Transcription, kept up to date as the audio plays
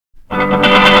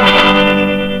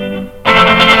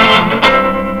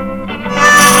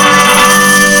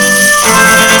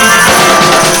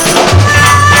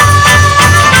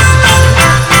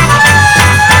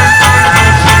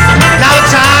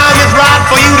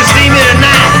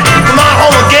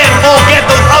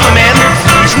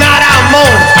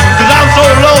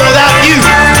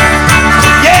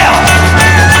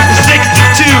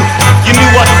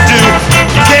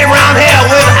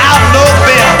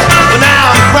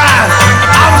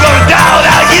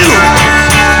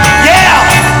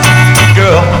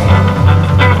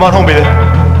Come on home, baby.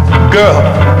 Girl,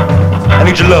 I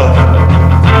need your love.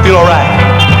 Feel alright.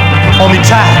 Hold me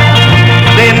tight.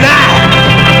 Day and night.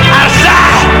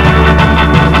 Outside.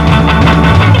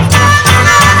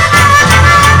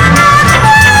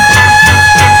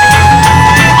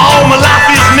 All my life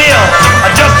is meal. I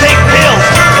just take pills.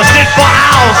 I sit for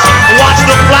hours. Watch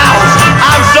the flowers.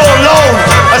 I'm so alone.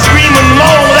 I scream and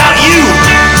moan without you.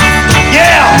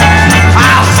 Yeah.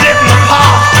 I'll sit in the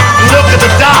park and look at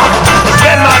the dark. I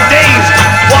spend my days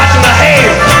watching the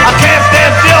haze. I can't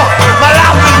stand still. My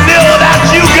life is nil without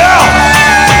you, girl.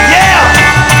 Yeah.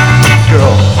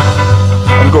 Girl,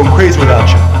 I'm going crazy without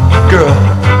you. Girl,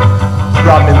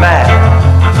 drive me mad.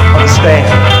 Understand?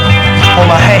 Hold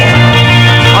my hand.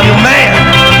 I'm your man.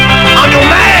 I'm your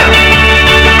man.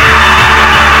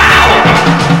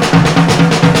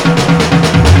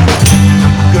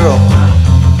 Girl,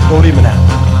 don't leave me now.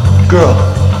 Girl,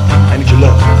 I need your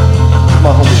love. Come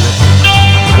on home, baby.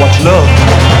 I want your love.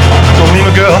 Don't leave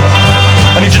me, girl.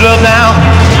 I need your love now.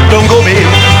 Don't go, baby.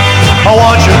 I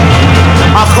want you.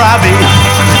 I'll cry, baby.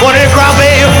 Want you to cry,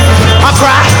 baby? I'll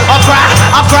cry. I'll cry.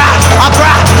 I'll cry. I'll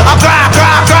cry. I'll cry.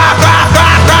 Cry. Cry. Cry.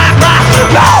 Cry. Cry. Cry.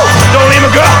 No! Don't leave me,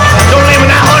 girl. Don't leave me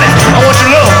now, honey. I want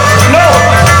your love. No.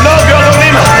 No, girl, don't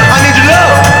leave me. I need your love.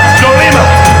 Don't leave me.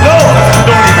 No.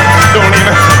 Don't leave me. Don't leave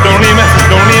me. Don't leave me.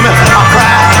 Don't leave me. I'll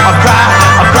cry. I'll cry.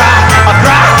 I'll cry. I'll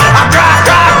cry. I'll cry.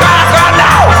 Cry. Cry. Cry.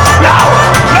 No. No.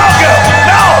 No, girl.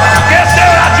 No. Can't stay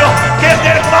without you. Can't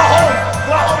stay to come on home.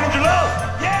 Come on home. I need your love.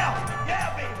 Yeah.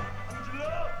 Yeah, baby. I need your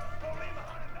love. Don't leave me,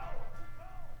 honey. No.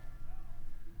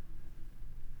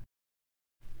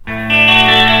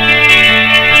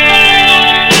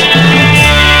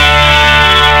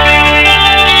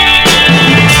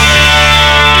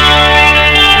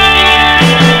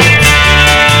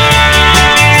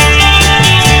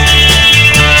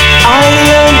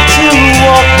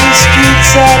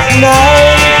 At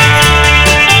night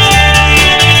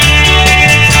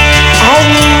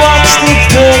and watch the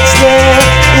birds there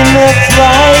in their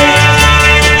flight.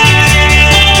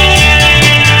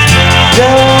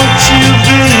 Don't you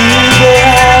believe they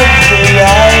have the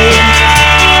right?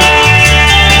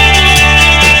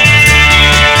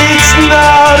 It's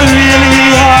not really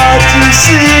hard to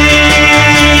see.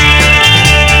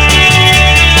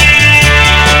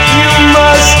 You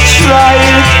must try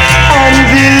it and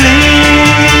believe.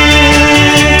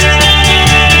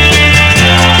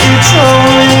 It's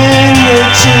only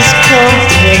nature's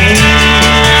company.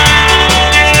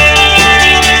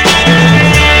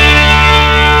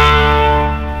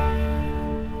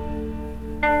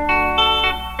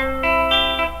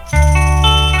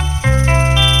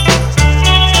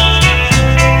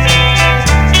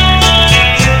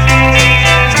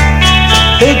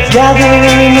 They gather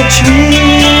in the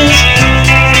trees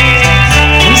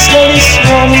and slowly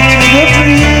swarming through the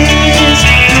breeze.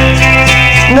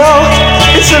 No,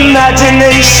 it's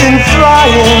imagination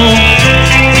flying.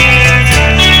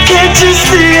 Can't you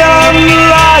see I'm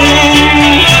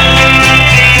lying?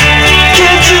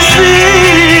 Can't you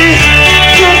see?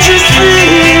 Can't you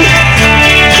see?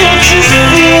 Can't you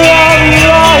see I'm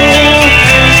lying?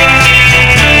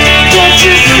 Can't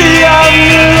you see I'm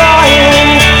lying?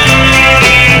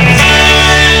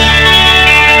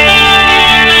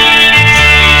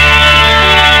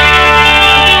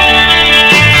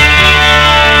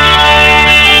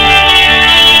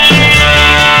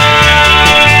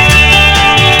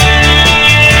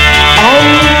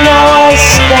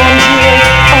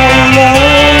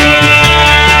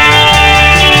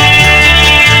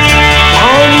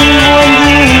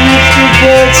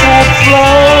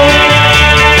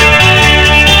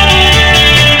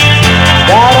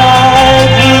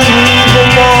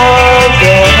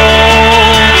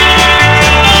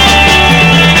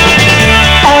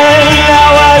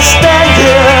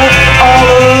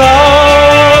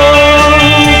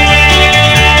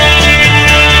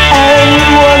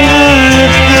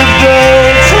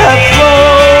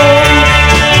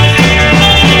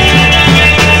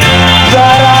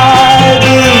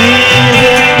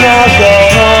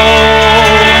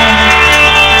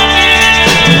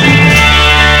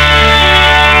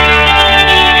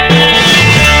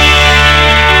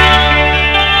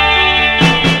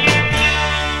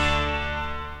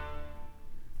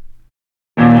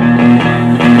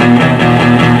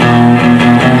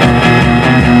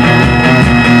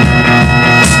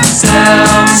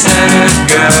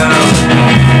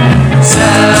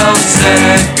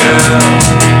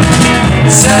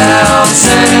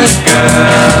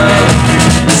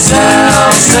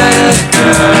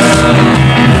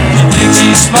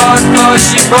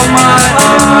 broke my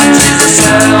heart. She's a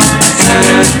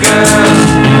self-centered girl.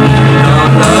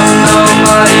 Don't love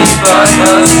nobody but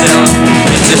herself.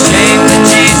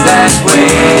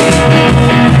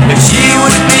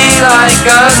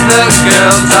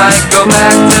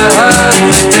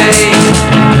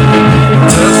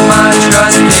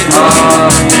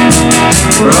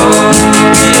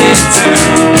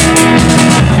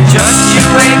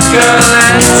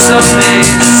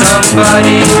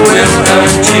 Nobody will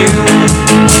hurt you.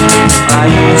 I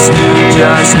used to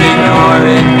just ignore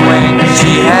it when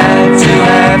she had to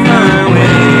have her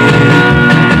way.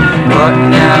 But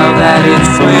now that it's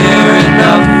clear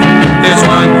enough, there's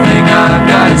one thing I've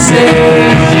gotta say.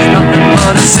 She's nothing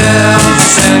but a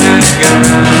self-centered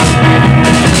girl.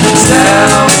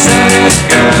 Self-centered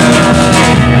girl.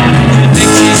 She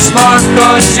thinks she's smart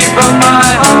cause she broke my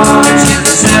heart. She's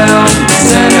a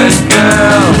self-centered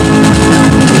girl.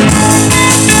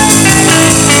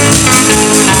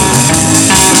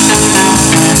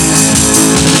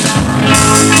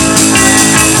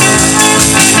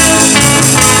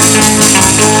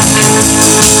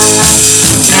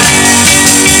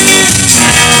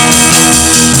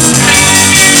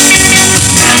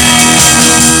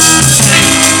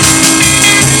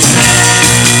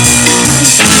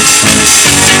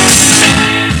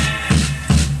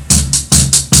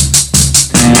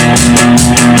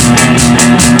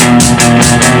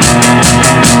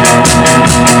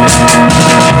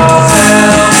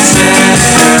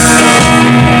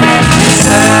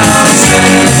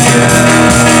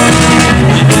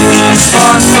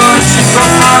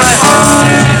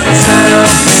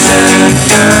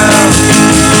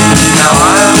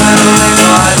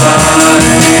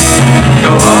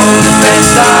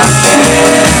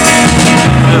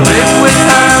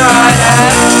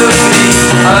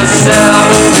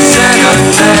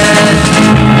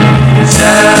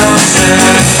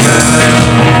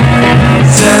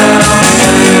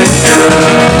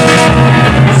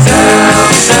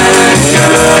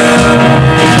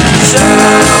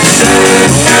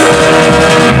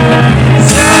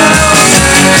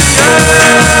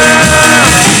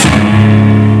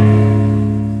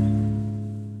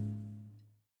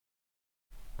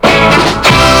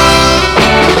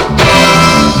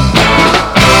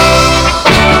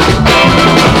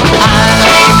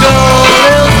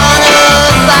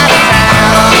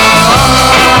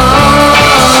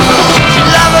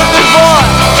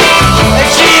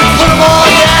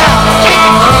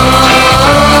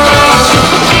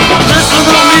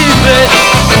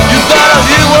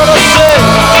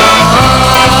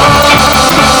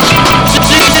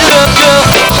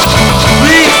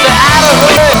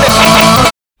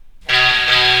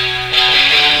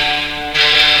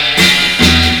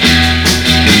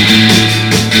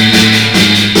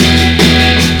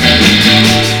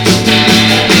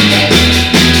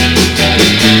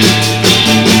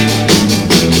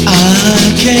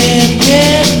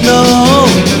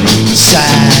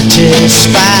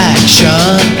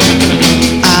 Satisfaction.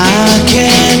 I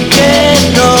can't get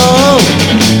no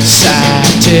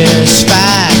satisfaction.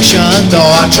 Though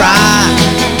I try,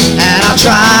 and I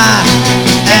try,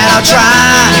 and I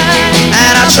try,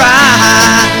 and I try.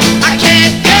 I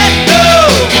can't get no.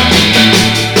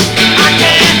 I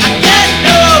can't get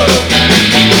no.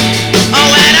 Oh,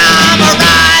 when I'm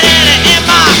riding in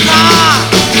my car,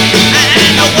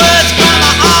 and the words come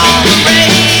on the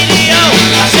radio,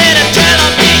 I said it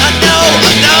telling me a no,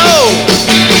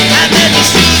 and then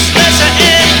it's useless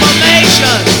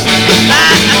information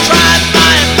that drives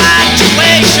my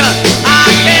infatuation. I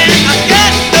can't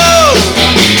get no,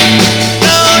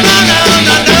 no, no, no,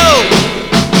 no, no.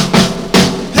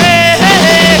 Hey, hey,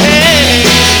 hey,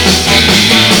 hey.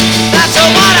 That's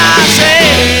what I say.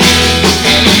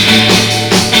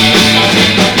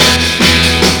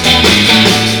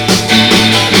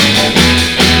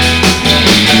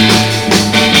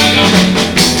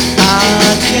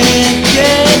 I can't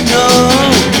get no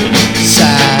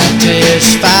satisfaction.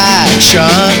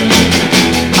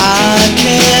 I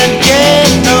can't get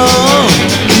no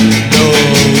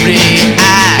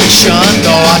reaction.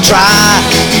 Though I try,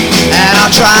 and I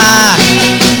try,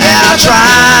 and I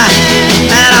try,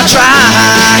 and I try.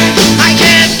 I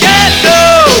can't get no.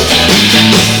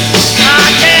 I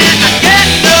can't get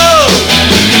no.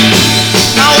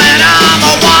 Now when I'm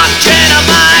watching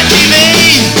my TV,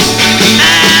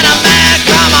 and a man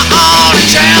come on and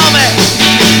tell me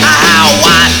how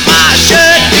white my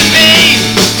shirt can be,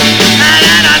 and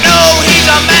then I know he's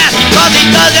a man 'cause he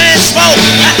doesn't smoke,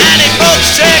 and he smokes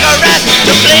cigarettes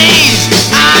to please.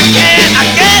 I can't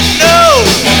get no,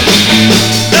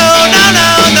 no, no, no,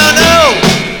 no, no.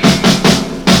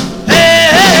 Hey,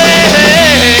 hey,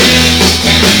 hey, hey.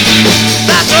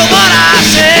 That's what I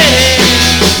say.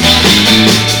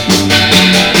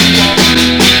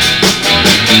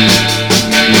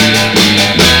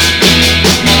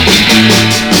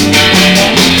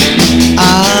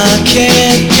 I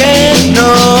can't get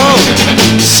no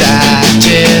satisfaction.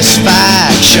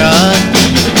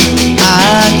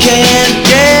 I can't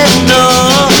get no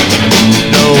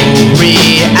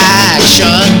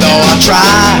reaction. Though I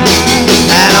try,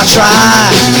 and I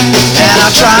try,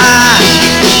 try,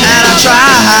 and I try.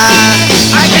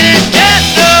 I can't get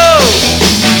no.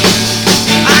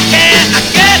 I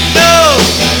get no.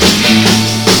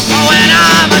 When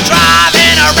I'm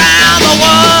driving around the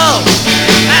world,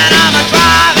 and I'm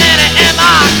driving in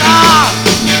my car,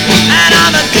 and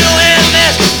I'm doing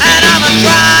this, and I'm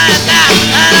trying that,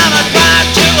 and I'm trying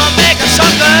to make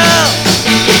some girl.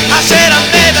 I said,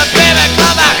 baby, baby,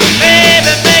 come back,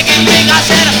 baby, make it big. I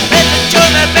said, listen to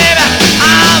me, baby,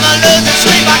 I'm losing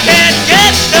sleep. I can't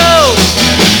get no,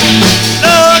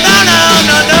 no, no, no,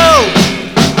 no, no.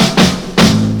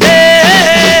 Hey,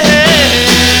 hey, hey.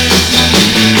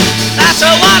 That's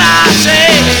what I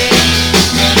say.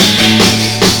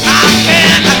 I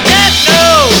can't get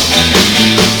no,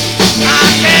 I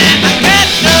can't get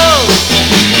no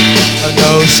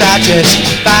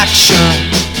satisfaction.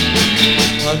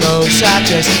 No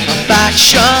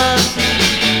satisfaction,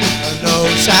 no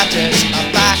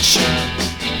satisfaction,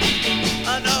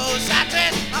 no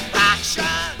satisfaction.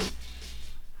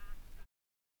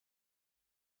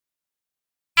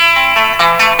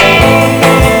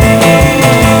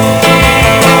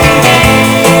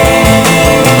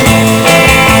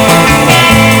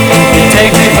 You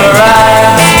take me for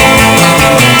rides,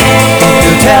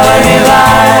 you're telling me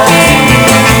lies,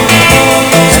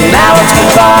 so now it's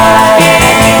goodbye.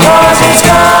 Cause it's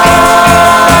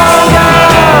gone,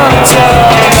 gone, so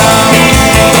gone.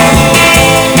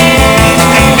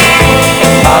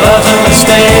 Our love's a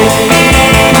mistake,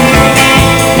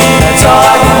 that's all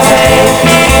I can take.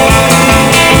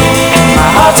 My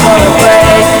heart's gonna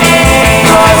break,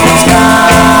 cause it's gone,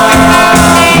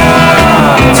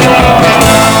 gone, so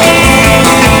gone.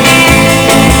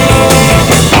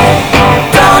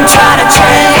 Don't try to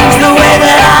change the way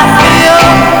that I feel.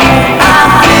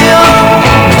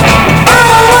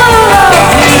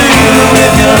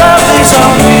 If your love is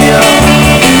unreal,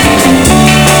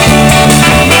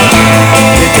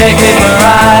 you take me for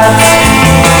rides,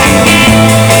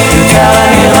 you're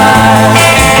telling me lies,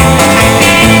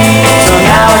 so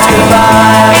now it's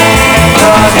goodbye,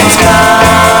 cause it's gone,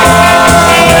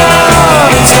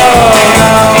 gone, it's all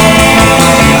gone,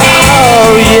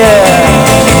 oh yeah.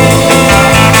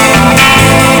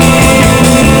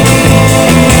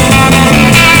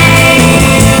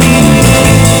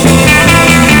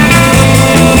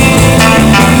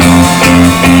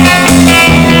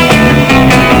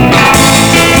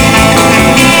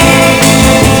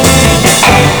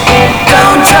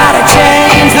 Don't try to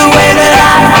change the way that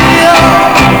I feel.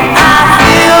 I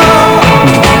feel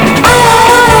I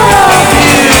love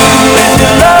you. If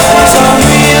your love is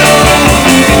unreal,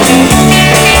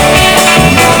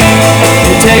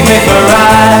 you take me for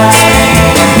rides,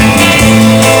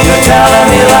 you're telling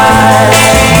me lies,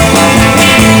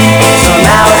 so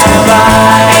now it's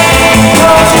goodbye,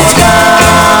 cause it's gone,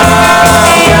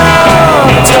 gone,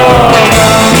 it's all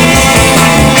gone,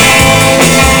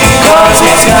 cause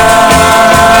it's gone,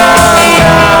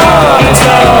 gone, it's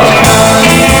all gone,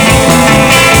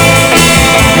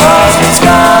 cause it's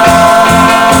gone,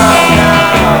 gone,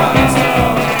 it's all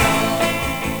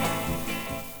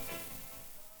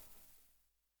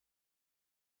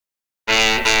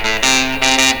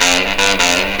gone.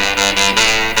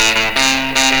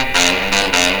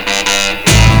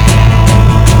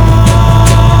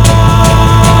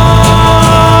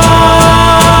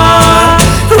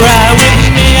 Ride with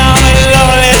me on a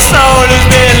lonely soul who's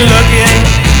been looking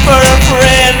for a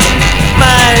friend.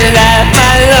 My life,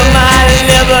 my love, my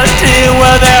liberty,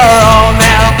 well they're all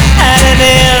now at an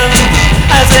end.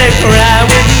 I say cry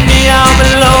with me, I'm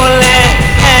lonely,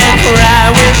 and cry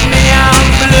with me, I'm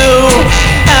blue.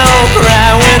 Oh,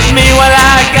 cry with me, well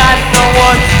I got no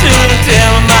one to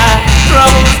tell my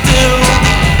troubles to.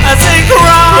 I say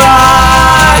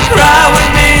cry, cry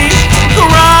with me,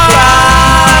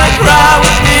 cry, cry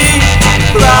with me,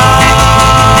 cry.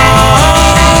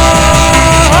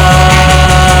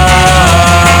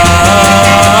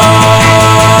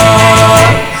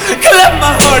 Cut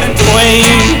my heart in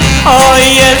twain, oh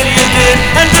yes you did,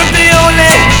 and took the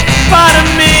only part of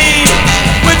me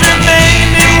which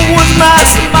remained. It was my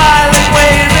smiling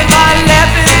ways and my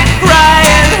laughing,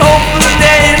 crying, hopeful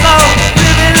days of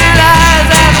living lies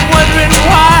and wondering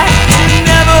why you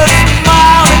never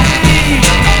smiled at me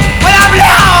when I'm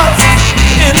lost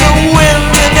in the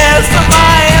wilderness of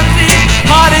my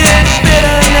empty-hearted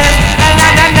bitterness.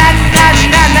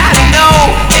 And I know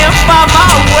if I'm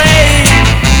my way,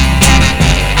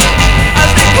 I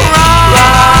say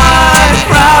cry,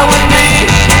 cry with me,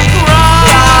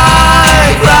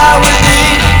 cry, cry with me.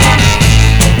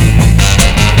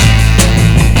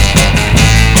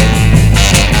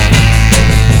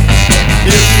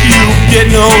 If you get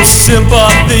no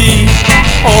sympathy,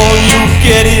 all you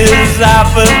get is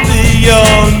apathy,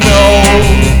 oh no.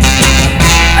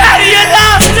 And you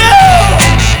love to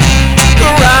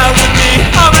cry with me,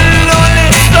 I'm a lonely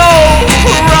soul.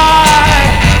 Cry,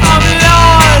 I'm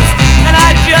lost, and I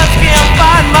just can't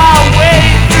find my way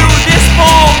through this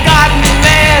forgotten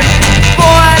land.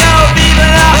 Void of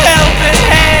even a helping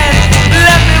hand,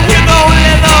 left me with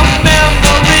only the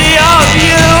memory of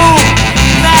you.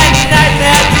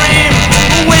 That dream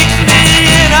wakes me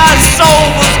in a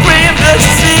soulful scream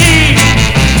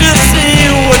to see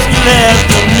what's left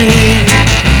of me,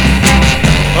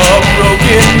 a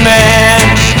broken man.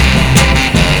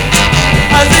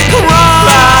 As they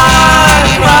cry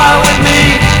with me,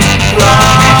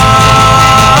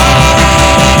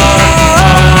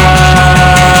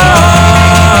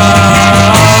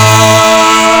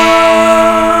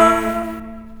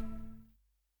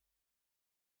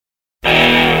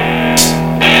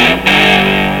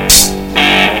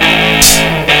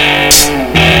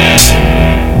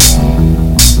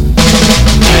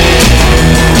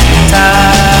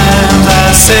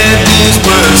 Said these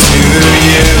words to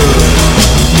you,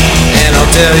 and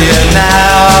I'll tell you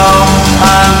now,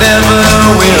 I never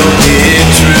will be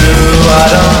true. I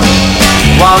don't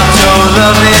want your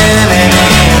loving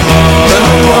anymore.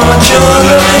 Don't want your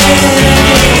loving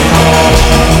anymore.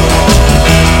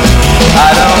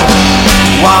 I don't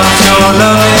want your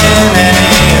loving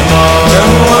anymore.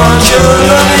 Don't want your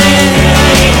loving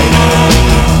anymore.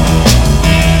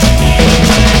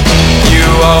 You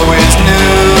always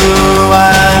knew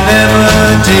I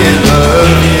never did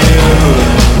love you.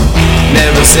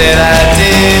 Never said I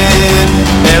did,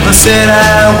 never said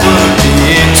I would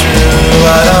be true.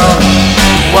 I don't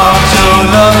want your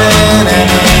loving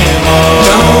anymore.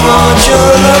 Don't want your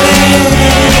loving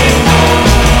anymore.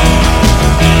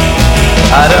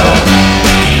 I don't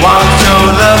want your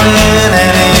loving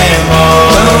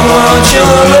anymore. Don't want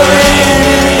your loving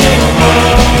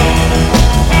anymore.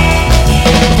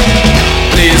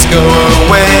 Please go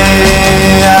away,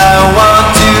 I want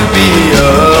to be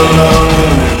alone.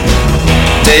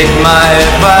 Take my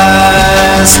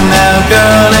advice now,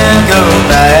 girl, and go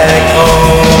back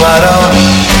home. I don't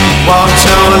want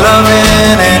your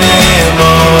loving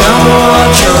anymore. Don't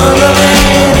want your loving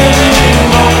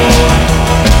anymore.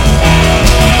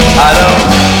 I don't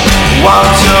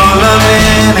want your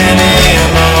loving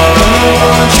anymore. Don't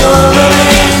want your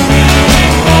loving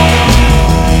anymore.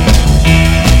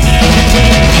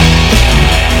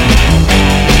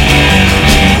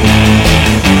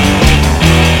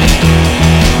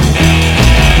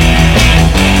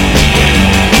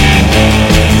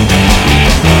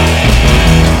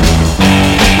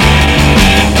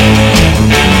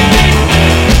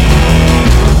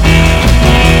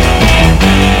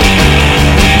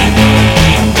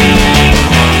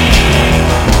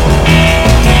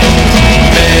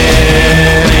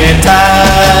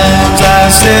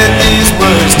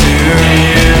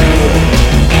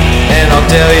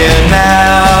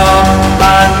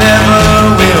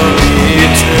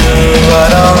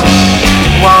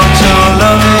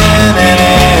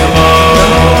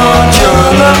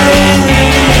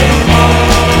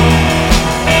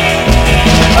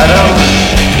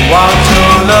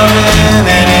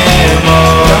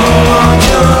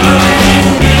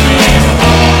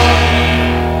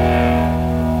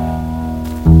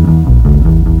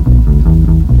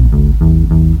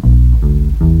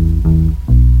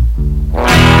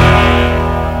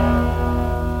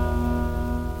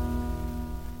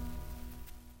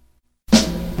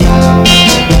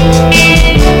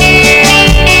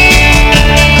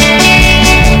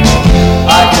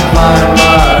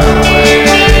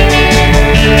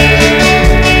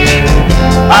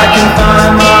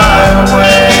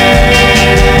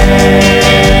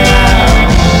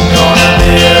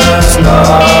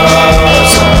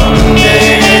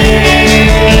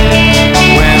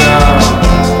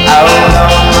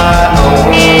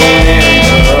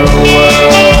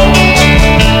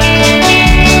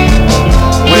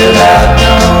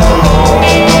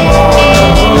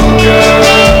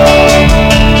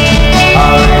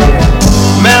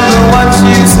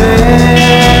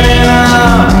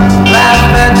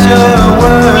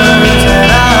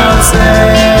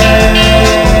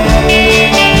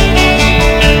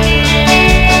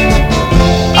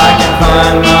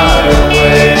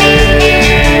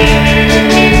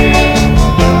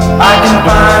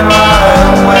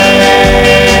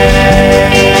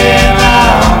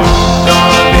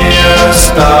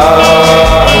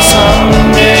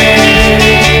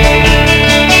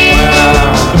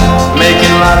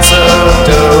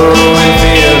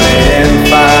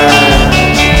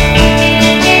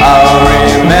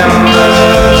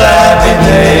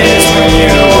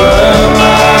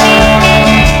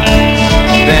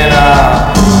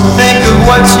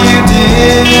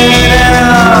 and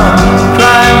I'll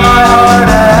cry my heart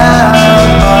out,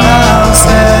 but I'll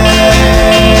stay.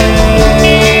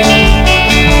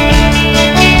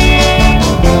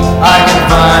 I can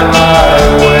find my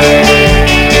way.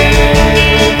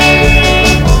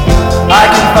 I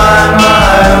can find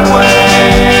my way.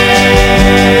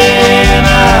 And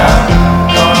I'm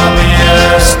gonna be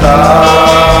a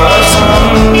star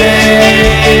someday.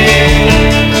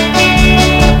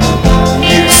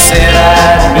 You said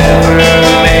I'd never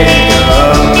make a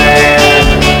man,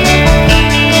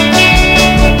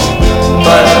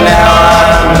 but now I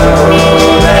know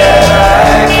that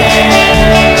I can.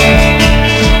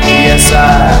 Yes, I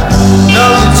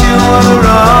know that you were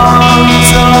wrong,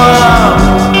 so I'll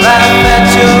laugh at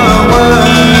your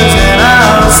words and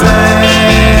I'll say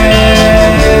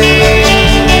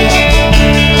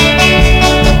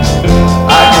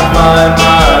I can find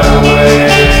my way.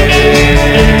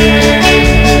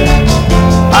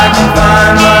 I can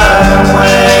find my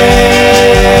way.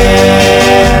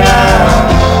 I'm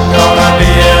gonna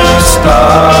be a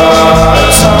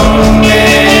star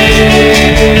someday,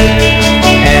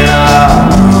 and I'll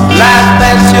laugh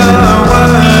at your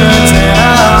words and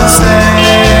I'll say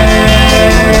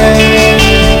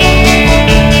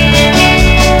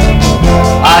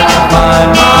I can find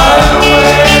my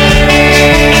way.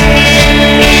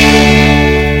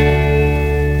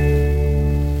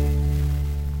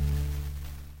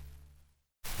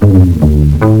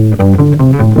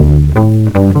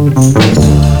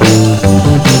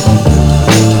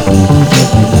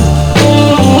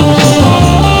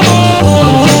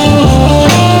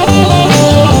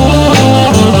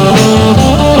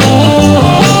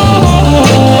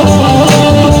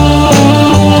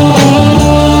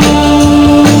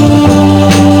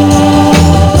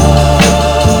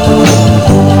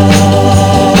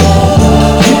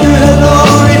 Keep your head low,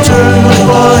 return the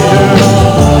fire.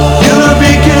 You're a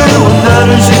beacon when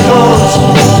matters it calls.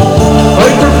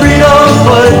 Fight for freedom,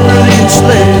 fight for the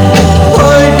enslaved.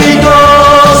 Fight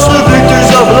because the victors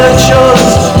of elections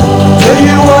tell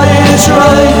you why it's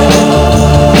right,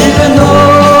 even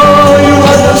though you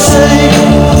have no say.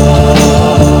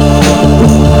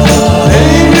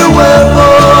 Aim your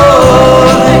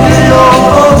weapon, think of your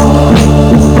foe.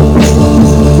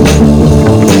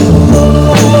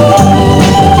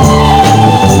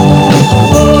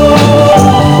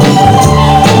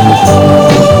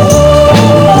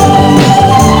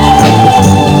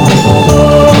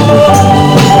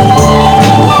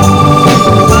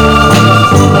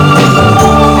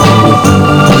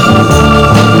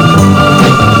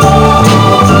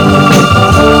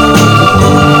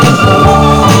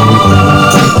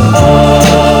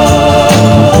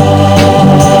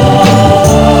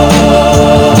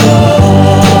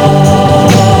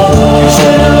 You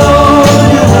stand alone,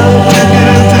 you have to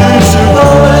get to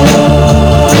survive.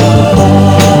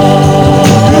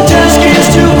 Your task is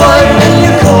to fight and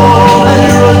you call and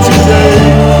you run today.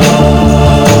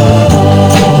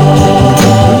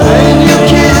 And you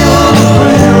kill for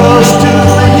heroes too,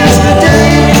 and yesterday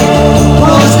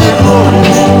was their glory.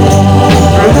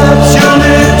 Perhaps you'll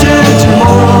live till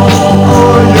tomorrow,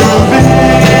 or you'll be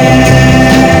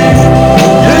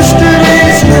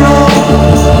yesterday's hero.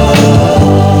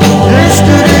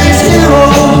 Yesterday's hero.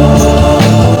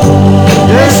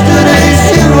 Yesterday's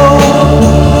hero.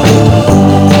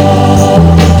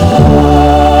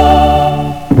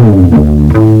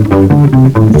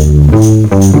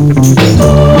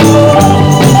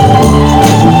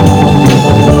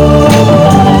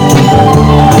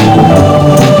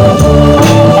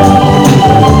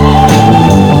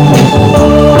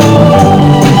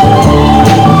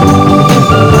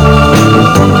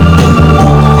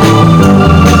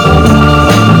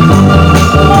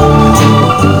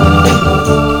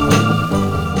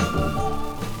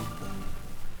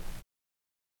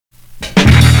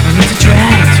 To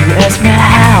try to ask me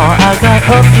how I got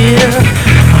up here,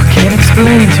 I can't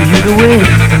explain to you the way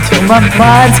until my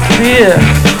mind's clear.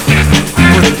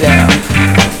 Put it down.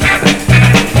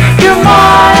 You're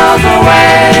miles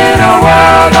away in a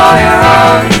world all your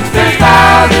own. There's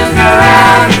thousands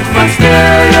around, but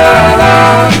still you're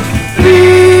alone.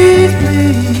 Please,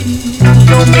 please,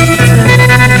 don't make it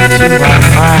to my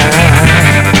mind.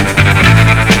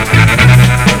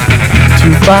 To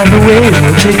find a way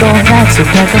will take all night, so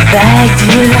pack a bag,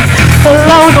 dear.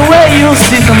 Along the way you'll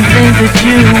see some things that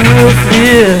you will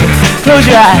fear. Close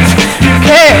your eyes, you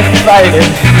can't fight it.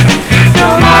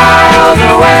 You're miles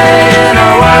away in a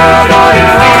world all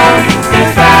your own.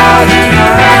 There's thousands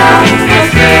around, but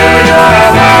still you're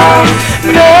alone.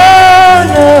 No,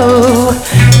 no,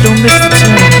 don't miss the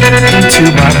turn into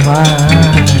my mind.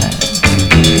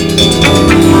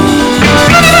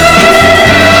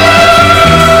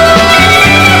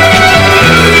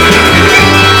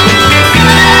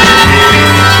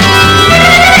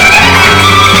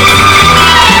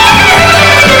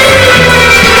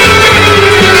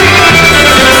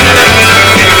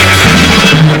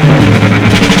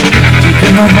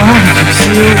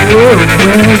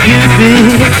 where you'd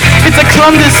be. It's a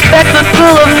clumsy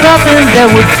spectacle of nothing that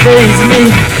would faze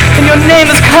me. And your name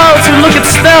is called to look at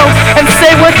snow and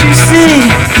say what you see.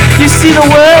 You see the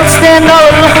world stand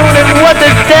all alone and what the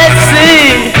dead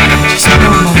see. Just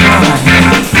blow my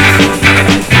mind.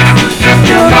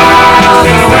 You're miles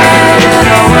away in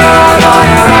a world on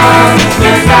your own,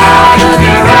 without a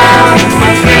around,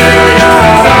 but still you're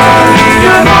alone.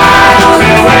 You're miles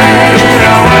away in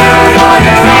a world on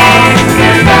your own,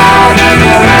 without a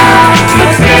around,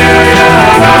 but still you're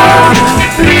alone.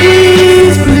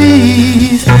 Please,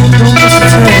 please, don't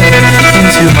listen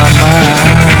into my mind.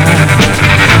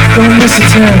 Don't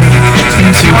listen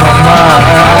into my mind.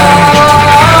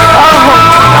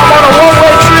 I'm on a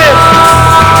one-way trip.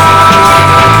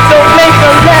 Don't make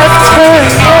a left turn.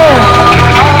 No,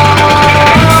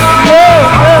 no,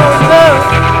 no,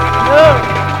 no.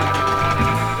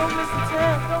 Don't listen,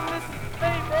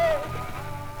 baby.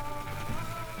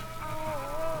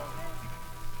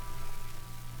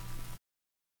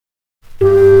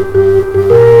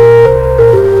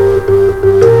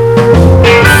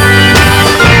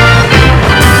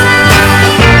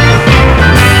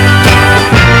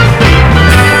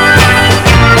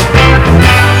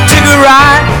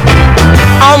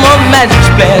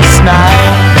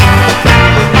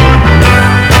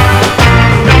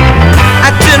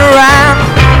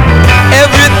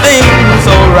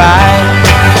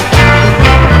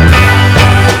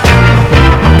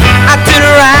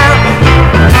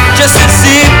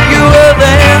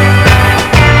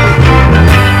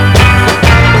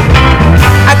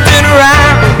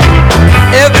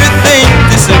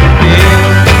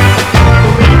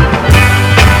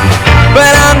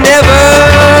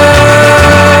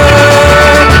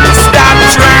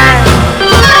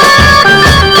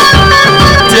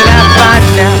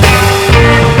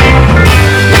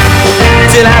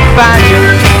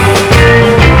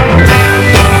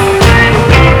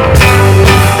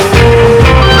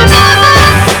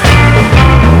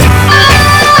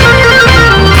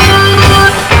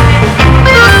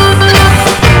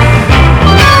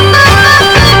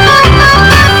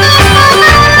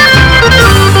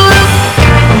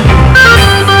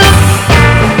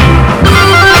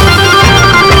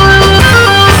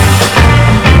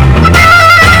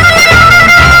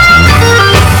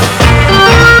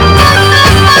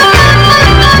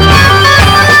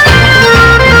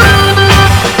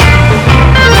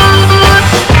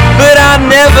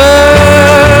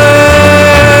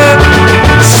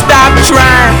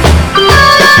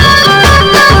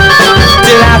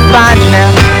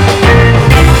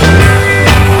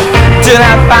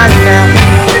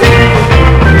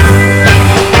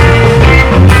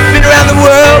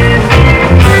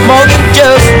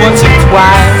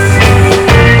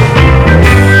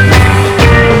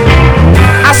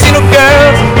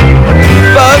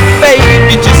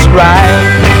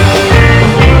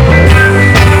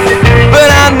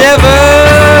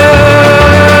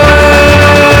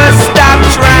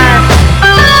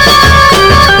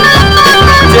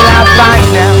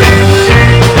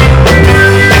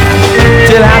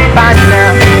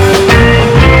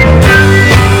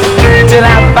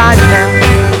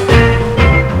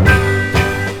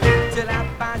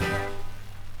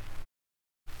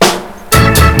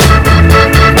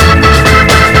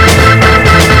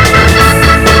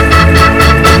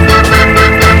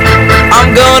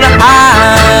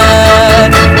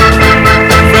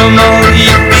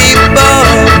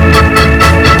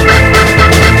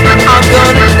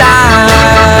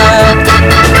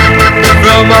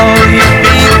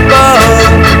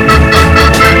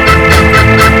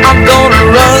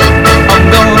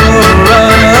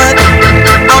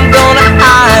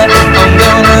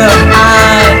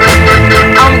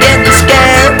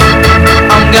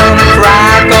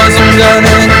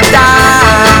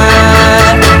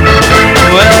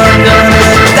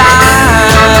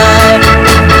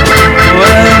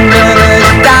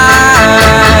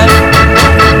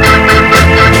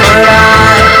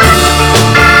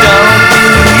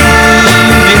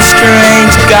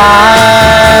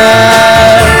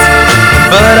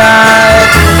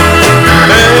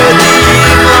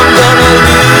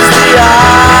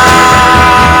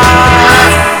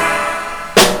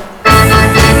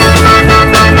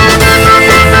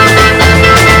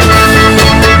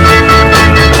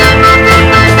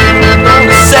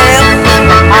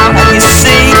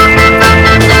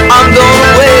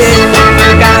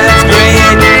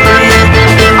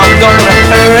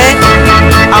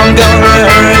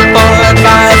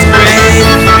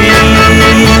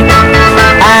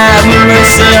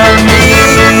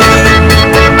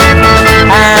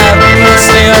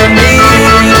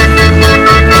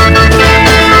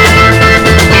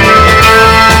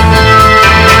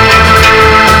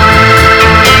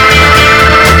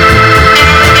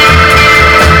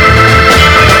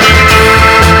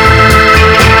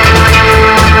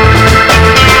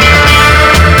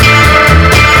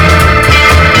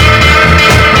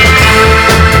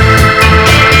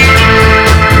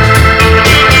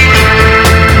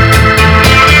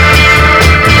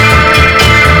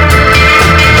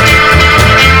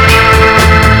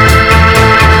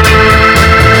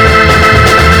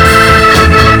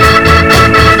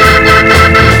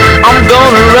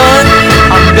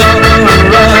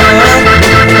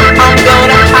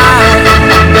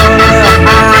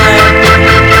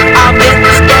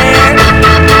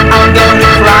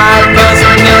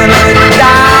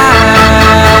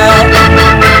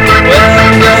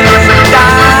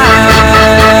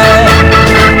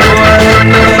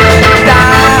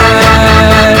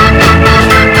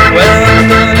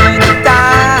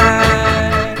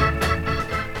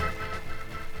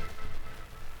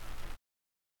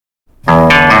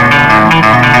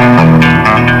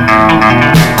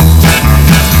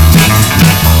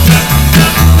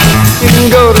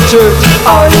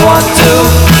 all you want to.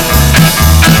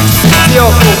 You're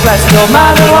full plastic, no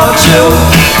matter what you.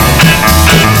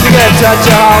 You can touch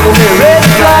your heart with your red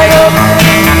flag up.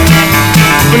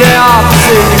 When they're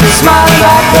opposite, you can smile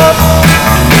back up.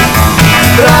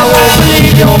 But I won't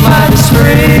believe your mind is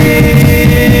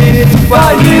free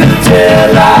while you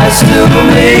tell lies to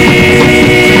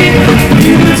me.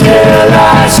 You tell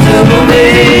lies to me.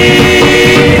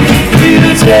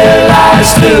 You tell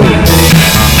lies to me.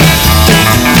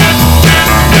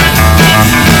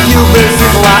 You've been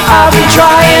sleeping while I've been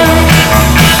trying.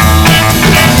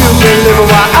 You've been living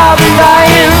while I've been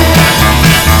dying.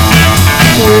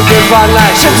 We've been fighting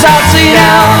like ships out to sea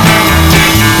now.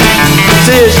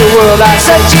 Here's your world, I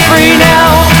set you free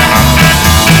now.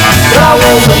 But I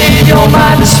won't believe your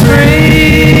mind is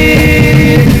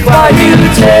free while you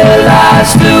tell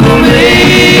lies to me.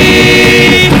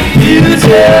 You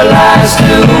tell lies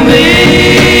to me.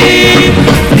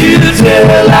 You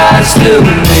tell lies to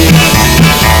me.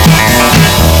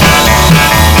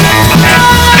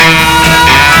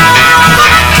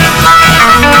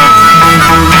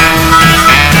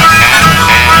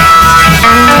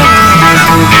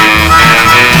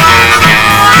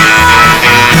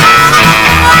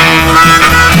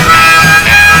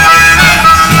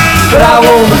 But I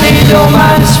won't believe your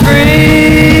mind is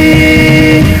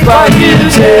free while you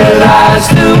tell lies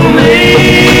to me.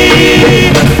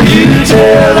 You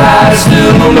tell lies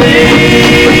to me.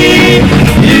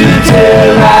 You tell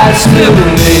lies to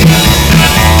me.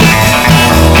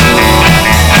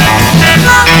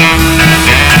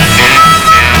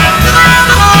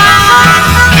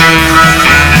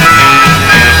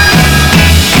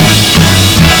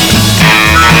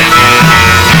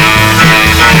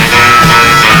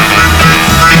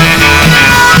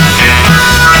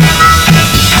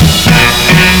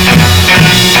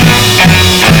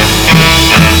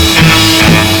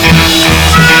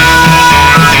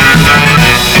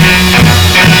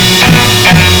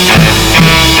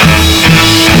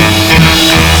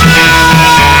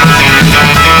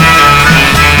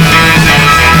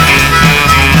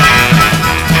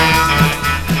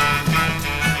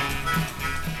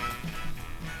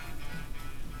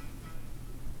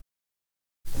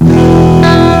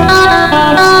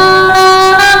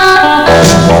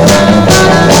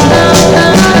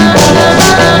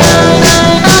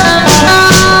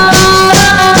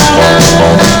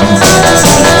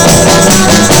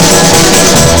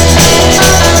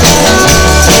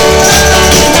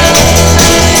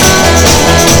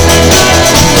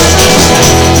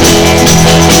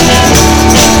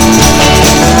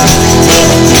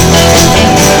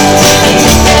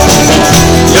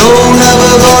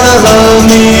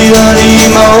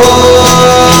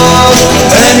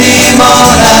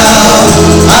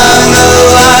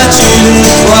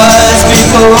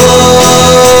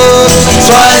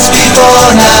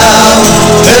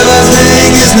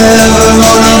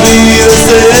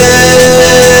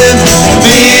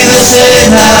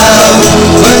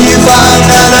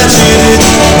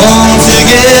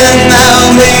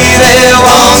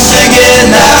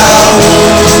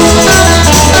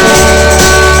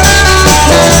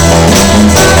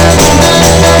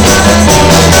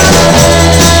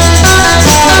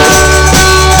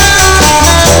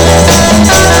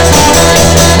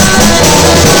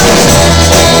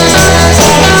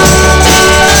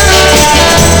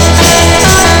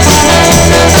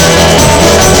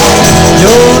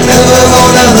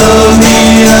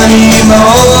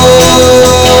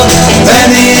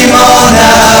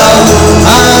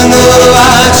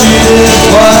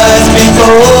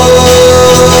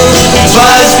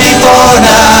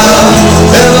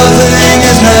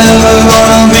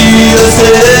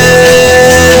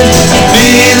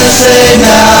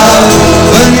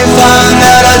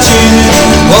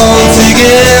 Once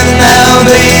again now,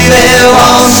 baby,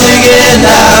 once again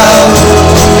now.